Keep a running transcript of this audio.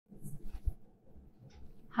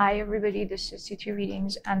Hi everybody, this is CT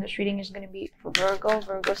Readings, and this reading is going to be for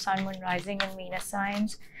Virgo, Sun, Moon, Rising, and Venus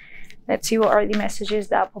signs. Let's see what are the messages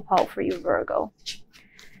that pop out for you, Virgo.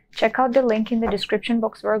 Check out the link in the description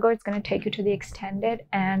box, Virgo. It's going to take you to the extended,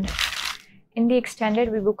 and in the extended,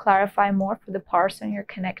 we will clarify more for the person you're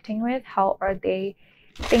connecting with. How are they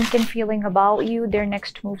thinking, feeling about you, their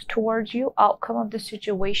next moves towards you, outcome of the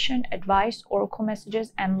situation, advice, oracle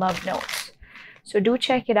messages, and love notes. So do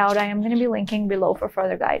check it out. I am going to be linking below for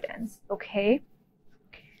further guidance. Okay.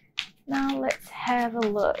 Now let's have a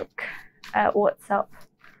look at what's up.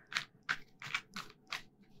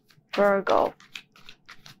 Virgo.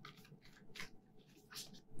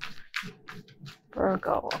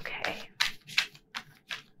 Virgo, okay.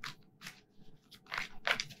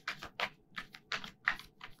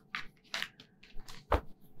 Let's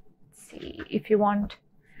see. If you want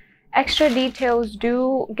extra details,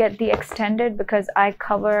 do get the extended because I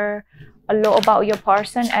cover a lot about your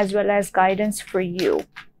person as well as guidance for you.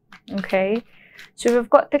 Okay, so we've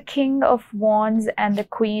got the King of Wands and the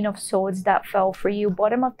Queen of Swords that fell for you.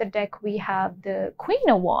 Bottom of the deck we have the Queen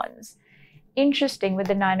of Wands. Interesting, with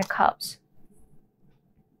the Nine of Cups.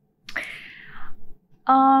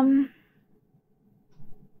 I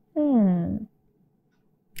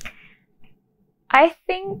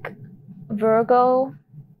think, Virgo,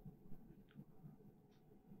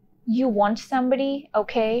 you want somebody,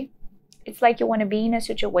 okay? It's like you want to be in a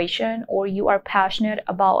situation, or you are passionate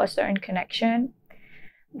about a certain connection,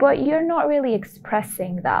 but you're not really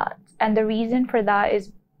expressing that. And the reason for that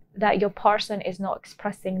is that your person is not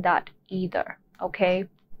expressing that either, okay?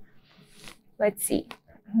 Let's see.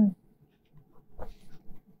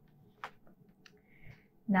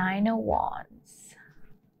 Nine of Wands.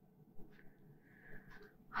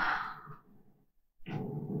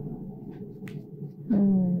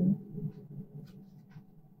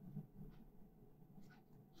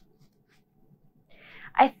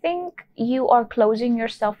 I think you are closing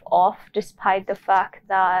yourself off despite the fact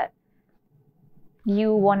that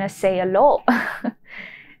you want to say a lot.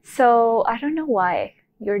 So I don't know why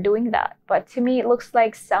you're doing that, but to me it looks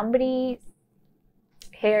like somebody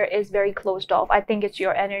here is very closed off. I think it's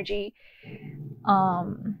your energy.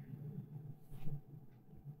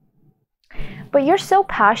 But you're so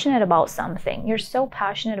passionate about something. You're so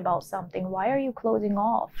passionate about something. Why are you closing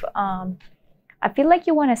off? I feel like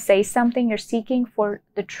you want to say something. You're seeking for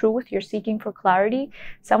the truth. You're seeking for clarity.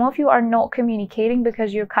 Some of you are not communicating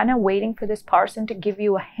because you're kind of waiting for this person to give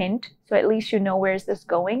you a hint. So at least you know where is this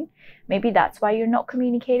going. Maybe that's why you're not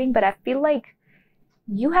communicating. But I feel like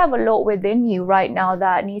you have a lot within you right now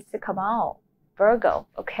that needs to come out, Virgo,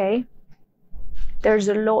 okay? There's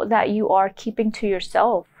a lot that you are keeping to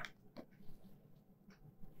yourself.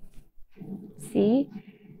 See?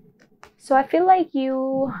 So I feel like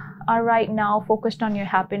you are right now focused on your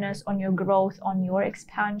happiness, on your growth, on your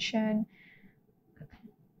expansion.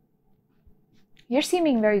 You're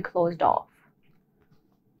seeming very closed off.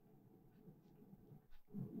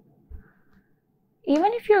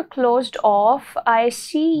 Even if you're closed off, I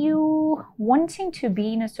see you wanting to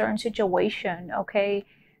be in a certain situation, okay?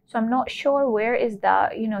 So I'm not sure where is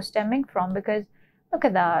that, stemming from, because look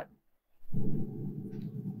at that.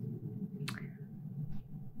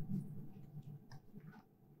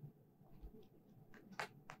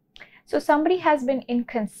 So somebody has been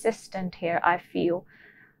inconsistent here, I feel.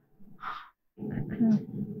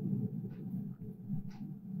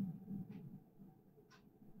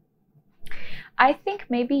 I think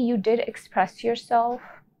maybe you did express yourself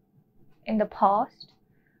in the past,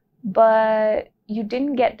 but you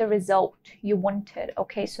didn't get the result you wanted,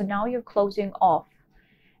 okay? So now you're closing off.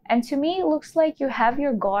 And to me, it looks like you have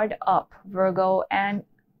your guard up, Virgo, and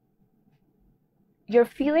your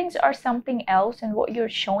feelings are something else, and what you're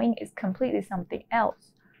showing is completely something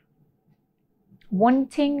else.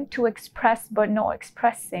 Wanting to express but not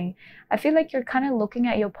expressing. I feel like you're kind of looking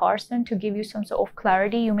at your person to give you some sort of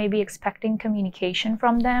clarity. You may be expecting communication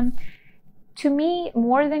from them. To me,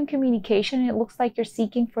 more than communication, it looks like you're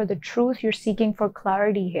seeking for the truth. You're seeking for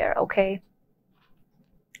clarity here, okay?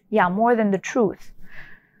 Yeah, more than the truth.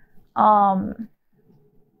 Sun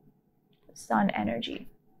energy.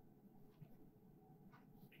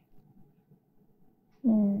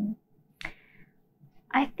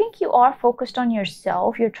 I think you are focused on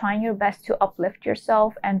yourself. You're trying your best to uplift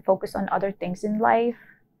yourself and focus on other things in life.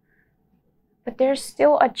 But there's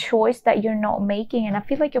still a choice that you're not making, and I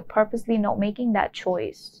feel like you're purposely not making that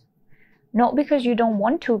choice. Not because you don't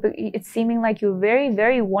want to, but it's seeming like you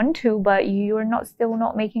very want to, but you're still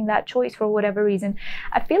not making that choice for whatever reason.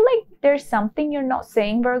 I feel like there's something you're not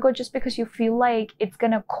saying, Virgo, just because you feel like it's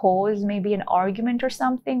gonna cause maybe an argument or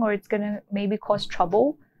something, or it's gonna maybe cause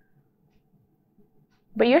trouble.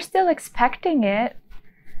 But you're still expecting it.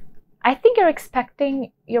 I think you're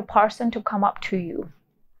expecting your person to come up to you.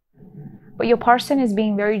 But your person is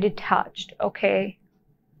being very detached, okay?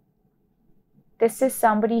 This is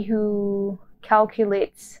somebody who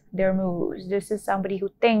calculates their moves. This is somebody who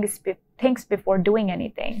thinks before doing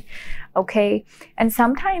anything, okay? And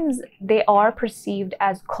sometimes they are perceived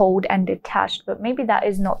as cold and detached, but maybe that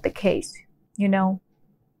is not the case, you know?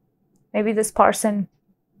 Maybe this person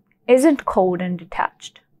isn't cold and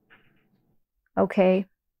detached, okay?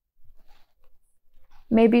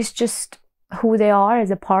 Maybe it's just who they are as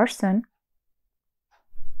a person,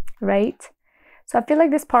 right? So I feel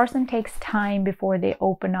like this person takes time before they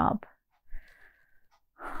open up.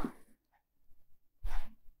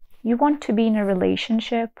 You want to be in a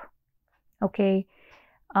relationship, okay?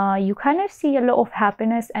 You kind of see a lot of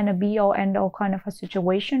happiness and a be-all end-all kind of a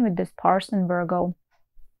situation with this person, Virgo.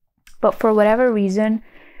 But for whatever reason,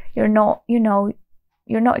 you're not, you're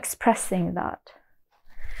not expressing that.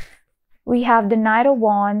 We have the Knight of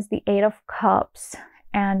Wands, the Eight of Cups,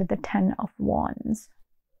 and the Ten of Wands.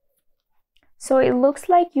 So it looks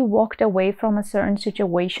like you walked away from a certain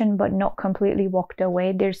situation, but not completely walked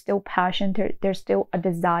away. There's still passion, there's still a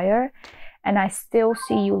desire, and I still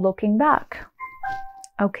see you looking back,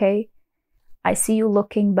 okay? I see you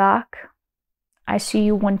looking back. I see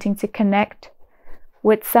you wanting to connect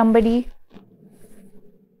with somebody.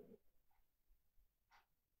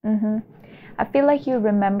 I feel like you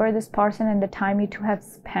remember this person and the time you two have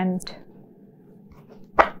spent.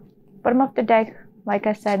 Bottom of the deck, like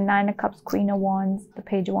I said, Nine of Cups, Queen of Wands, the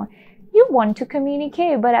Page of Wands. You want to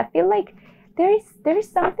communicate, but I feel like there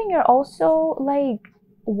is something you're also like,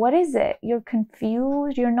 what is it? You're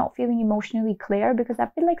confused. You're not feeling emotionally clear, because I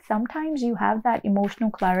feel like sometimes you have that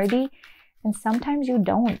emotional clarity and sometimes you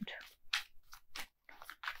don't.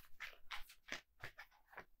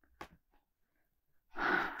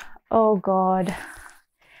 Oh God.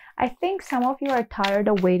 I think some of you are tired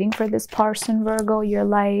of waiting for this person, Virgo. You're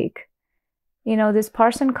like, this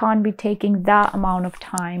person can't be taking that amount of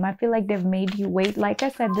time. I feel like they've made you wait. Like I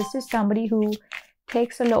said, this is somebody who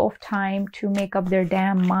takes a lot of time to make up their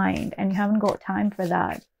damn mind, and you haven't got time for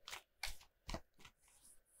that.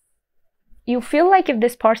 You feel like if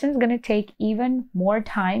this person is going to take even more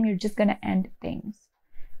time, you're just going to end things,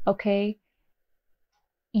 okay?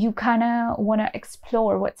 You kind of want to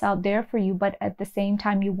explore what's out there for you, but at the same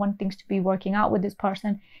time, you want things to be working out with this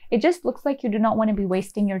person. It just looks like you do not want to be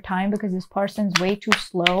wasting your time because this person's way too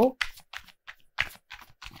slow.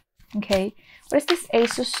 Okay, what is this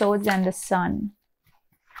Ace of Swords and the Sun?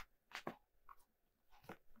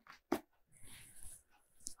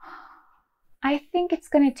 I think it's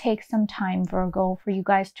going to take some time, Virgo, for you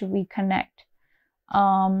guys to reconnect.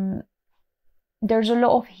 There's a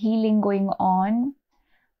lot of healing going on.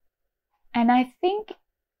 And I think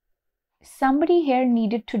somebody here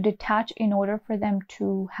needed to detach in order for them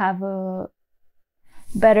to have a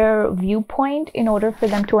better viewpoint, in order for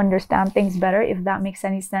them to understand things better, if that makes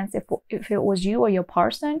any sense. If it was you or your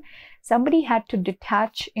person, somebody had to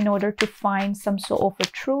detach in order to find some sort of a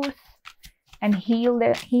truth and heal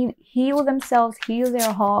themselves, heal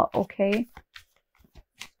their heart, okay?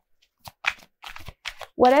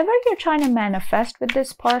 Whatever you're trying to manifest with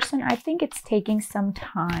this person, I think it's taking some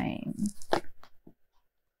time.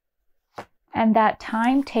 And that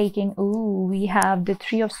time taking, ooh, we have the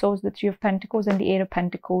Three of Swords, the Three of Pentacles, and the Eight of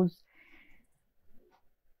Pentacles.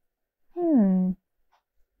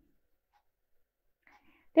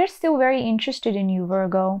 They're still very interested in you,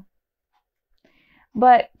 Virgo.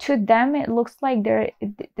 But to them, it looks like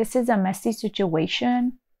this is a messy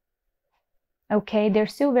situation. Okay, they're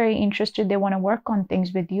still very interested. They want to work on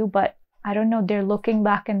things with you, but I don't know, they're looking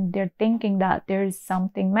back and they're thinking that there's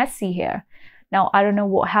something messy here. Now, I don't know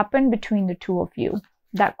what happened between the two of you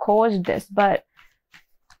that caused this, but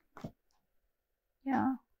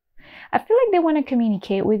yeah. I feel like they want to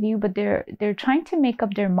communicate with you, but they're trying to make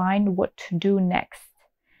up their mind what to do next.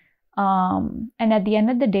 And at the end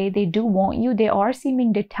of the day, they do want you. They are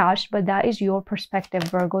seeming detached, but that is your perspective,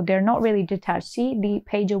 Virgo. They're not really detached. See, the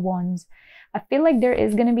Page of Wands. I feel like there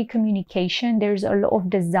is going to be communication. There's a lot of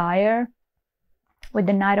desire with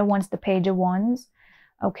the Knight of Wands, the Page of Wands.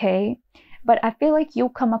 Okay. But I feel like you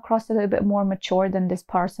come across a little bit more mature than this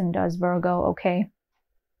person does, Virgo. Okay.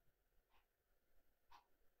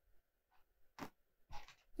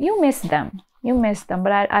 You miss them. You miss them.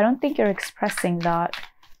 But I don't think you're expressing that.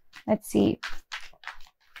 Let's see.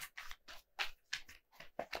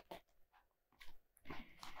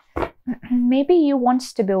 Maybe you want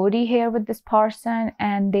stability here with this person,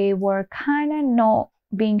 and they were kind of not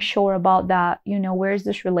being sure about that. You know, where's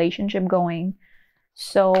this relationship going?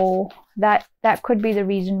 So that could be the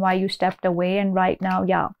reason why you stepped away. And right now,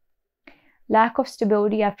 yeah, lack of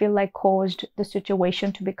stability, I feel like, caused the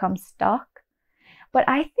situation to become stuck. But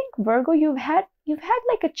I think, Virgo, you've had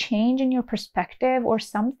like a change in your perspective, or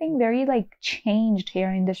something very like changed here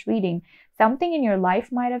in this reading. Something in your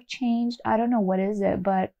life might have changed. I don't know what is it,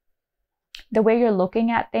 but the way you're looking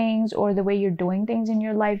at things, or the way you're doing things in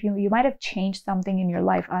your life, you might have changed something in your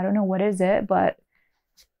life. I don't know what is it, but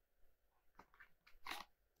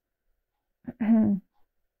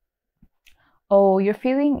oh, you're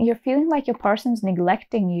feeling like your person's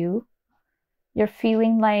neglecting you. You're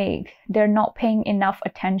feeling like they're not paying enough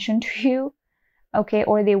attention to you. Okay,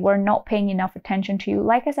 or they were not paying enough attention to you.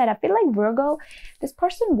 Like I said, I feel like, Virgo, this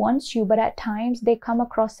person wants you, but at times they come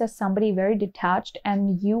across as somebody very detached,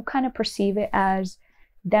 and you kind of perceive it as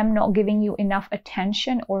them not giving you enough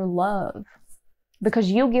attention or love,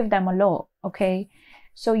 because you give them a lot. Okay,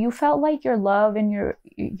 so you felt like your love and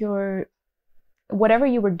your whatever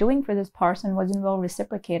you were doing for this person wasn't well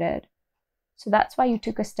reciprocated. So that's why you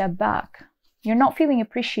took a step back. You're not feeling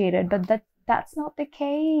appreciated, but that's not the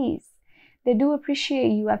case. They do appreciate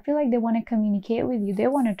you. I feel like they want to communicate with you. They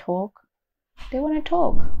want to talk. They want to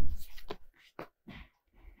talk.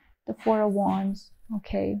 The Four of Wands.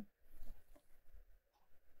 Okay.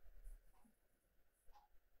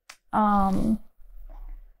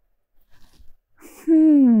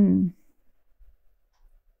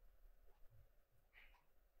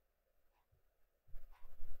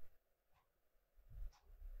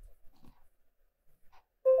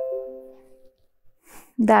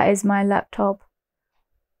 That is my laptop.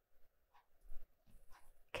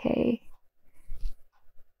 Okay.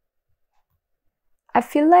 I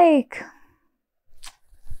feel like,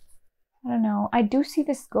 I don't know, I do see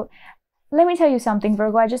this go. Let me tell you something,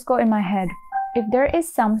 Virgo. I just got in my head. If there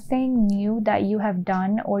is something new that you have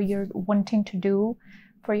done, or you're wanting to do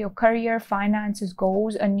for your career, finances,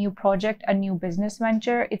 goals, a new project, a new business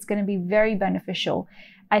venture, it's going to be very beneficial.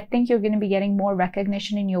 I think you're going to be getting more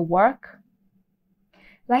recognition in your work.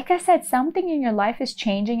 Like I said, something in your life is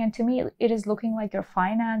changing, and to me, it is looking like your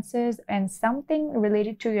finances and something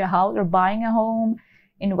related to your house, or buying a home,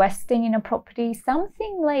 investing in a property,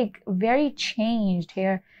 something like very changed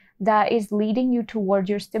here that is leading you toward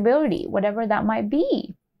your stability, whatever that might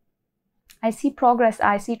be. I see progress.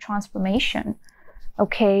 I see transformation.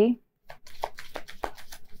 Okay.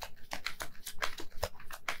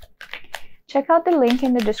 Check out the link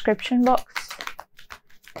in the description box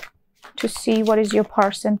to see what is your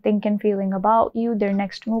person thinking, feeling about you, their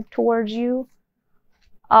next move towards you,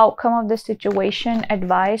 outcome of the situation,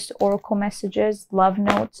 advice, oracle messages, love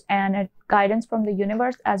notes, and guidance from the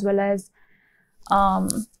universe, as well as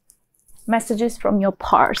messages from your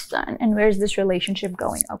person, and where's this relationship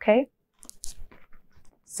going. Okay,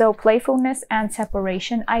 so playfulness and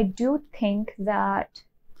separation. I do think that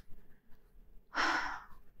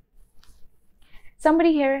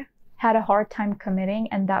somebody here had a hard time committing,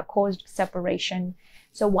 and that caused separation.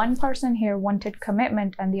 So one person here wanted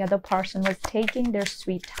commitment, and the other person was taking their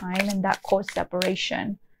sweet time, and that caused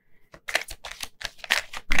separation.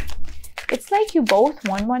 It's like you both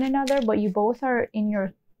want one another, but you both are in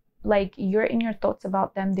your, like, you're in your thoughts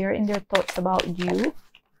about them, they're in their thoughts about you.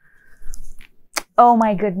 Oh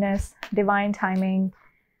my goodness, divine timing.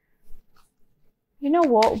 You know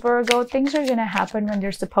what, Virgo, things are going to happen when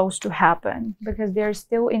they're supposed to happen, because there's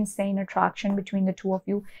still insane attraction between the two of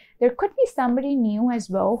you. There could be somebody new as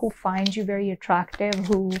well who finds you very attractive,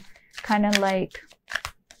 who kind of like,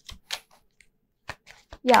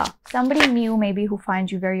 yeah, somebody new maybe who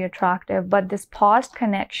finds you very attractive. But this past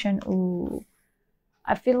connection, ooh,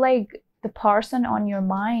 I feel like the person on your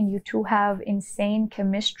mind, you two have insane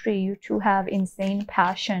chemistry, you two have insane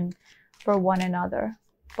passion for one another.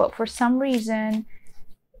 But for some reason,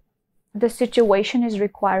 the situation is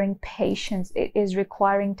requiring patience. It is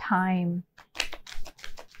requiring time.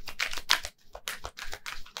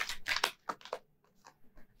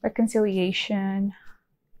 Reconciliation.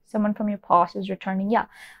 Someone from your past is returning. Yeah,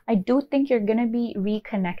 I do think you're going to be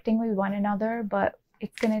reconnecting with one another, but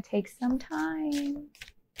it's going to take some time.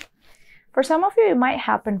 For some of you, it might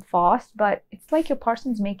happen fast, but it's like your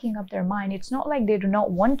person's making up their mind. It's not like they do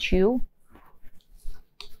not want you.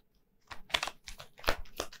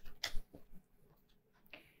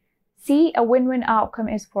 See, a win-win outcome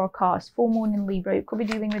is forecast. Full moon in Libra. You could be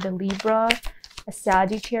dealing with a Libra, a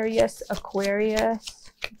Sagittarius,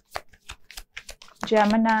 Aquarius,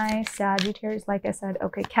 Gemini, Sagittarius, like I said.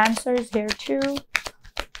 Okay, Cancer is here too.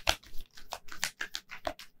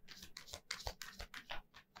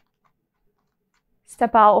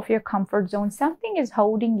 Step out of your comfort zone. Something is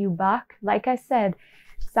holding you back. Like I said,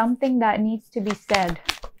 something that needs to be said.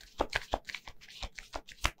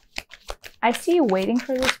 I see you waiting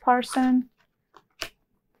for this person.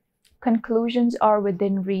 Conclusions are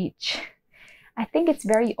within reach. I think it's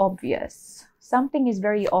very obvious. Something is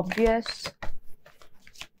very obvious.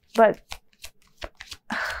 But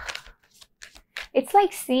it's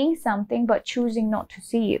like seeing something but choosing not to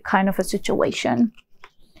see it, kind of a situation.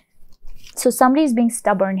 So somebody is being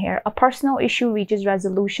stubborn here. A personal issue reaches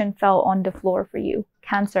resolution, fell on the floor for you.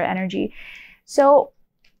 Cancer energy. So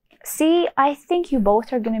see, I think you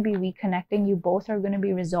both are going to be reconnecting. You both are going to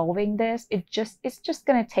be resolving this. It's just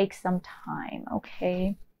going to take some time,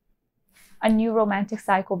 okay? A new romantic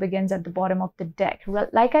cycle begins at the bottom of the deck.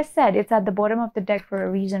 Like I said, it's at the bottom of the deck for a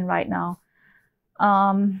reason right now.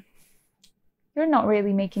 You're not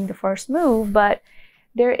really making the first move, but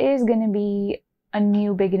there is going to be a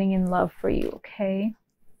new beginning in love for you, okay?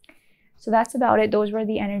 So that's about it. Those were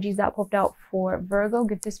the energies that popped out for Virgo.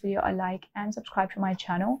 Give this video a like and subscribe to my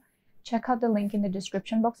channel. Check out the link in the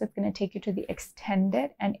description box. It's going to take you to the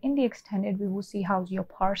extended. And in the extended, we will see how's your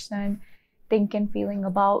person thinking, feeling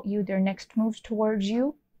about you, their next moves towards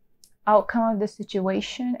you, outcome of the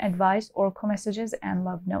situation, advice, oracle messages, and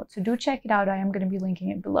love notes. So do check it out. I am going to be linking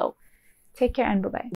it below. Take care and bye-bye.